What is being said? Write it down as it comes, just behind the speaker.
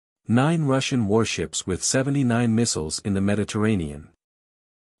9 Russian warships with 79 missiles in the Mediterranean.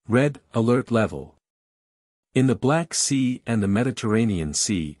 Red alert level. In the Black Sea and the Mediterranean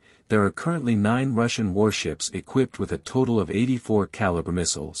Sea, there are currently 9 Russian warships equipped with a total of 84 caliber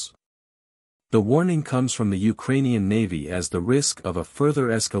missiles. The warning comes from the Ukrainian Navy as the risk of a further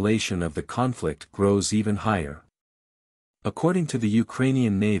escalation of the conflict grows even higher. According to the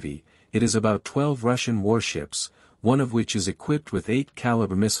Ukrainian Navy, it is about 12 Russian warships, one of which is equipped with 8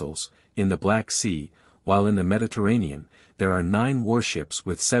 caliber missiles, in the Black Sea, while in the Mediterranean, there are 9 warships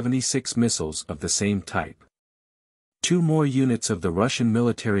with 76 missiles of the same type. 2 more units of the Russian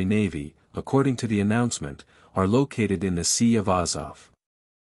military navy, according to the announcement, are located in the Sea of Azov.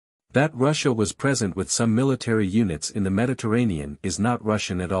 That Russia was present with some military units in the Mediterranean is not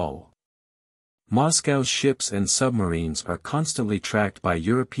Russian at all. Moscow's ships and submarines are constantly tracked by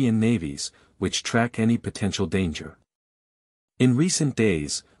European navies, which track any potential danger. In recent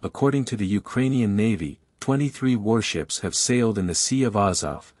days, according to the Ukrainian Navy, 23 warships have sailed in the Sea of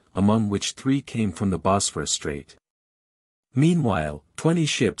Azov, among which 3 came from the Bosphorus Strait. Meanwhile, 20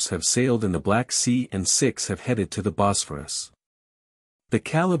 ships have sailed in the Black Sea and 6 have headed to the Bosphorus. The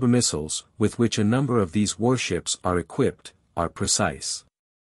caliber missiles, with which a number of these warships are equipped, are precise.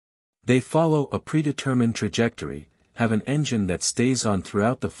 They follow a predetermined trajectory, have an engine that stays on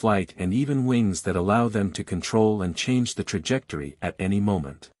throughout the flight and even wings that allow them to control and change the trajectory at any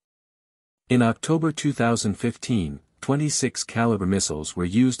moment. In October 2015, 26 caliber missiles were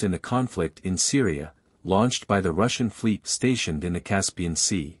used in the conflict in Syria, launched by the Russian fleet stationed in the Caspian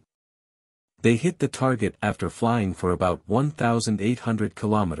Sea. They hit the target after flying for about 1,800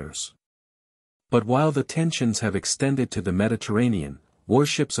 kilometers. But while the tensions have extended to the Mediterranean,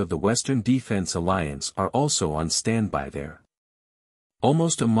 warships of the Western Defense Alliance are also on standby there.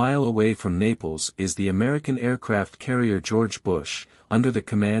 Almost a mile away from Naples is the American aircraft carrier George Bush, under the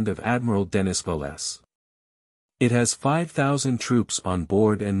command of Admiral Dennis Valles. It has 5,000 troops on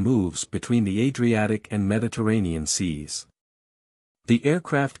board and moves between the Adriatic and Mediterranean seas. The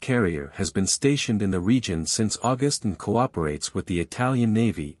aircraft carrier has been stationed in the region since August and cooperates with the Italian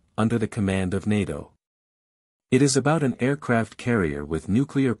Navy, under the command of NATO. It is about an aircraft carrier with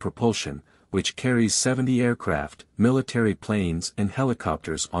nuclear propulsion, which carries 70 aircraft, military planes and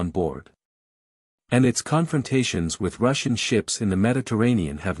helicopters on board. And its confrontations with Russian ships in the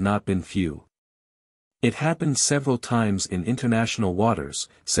Mediterranean have not been few. It happened several times in international waters,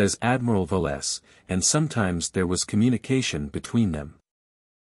 says Admiral Valles, and sometimes there was communication between them.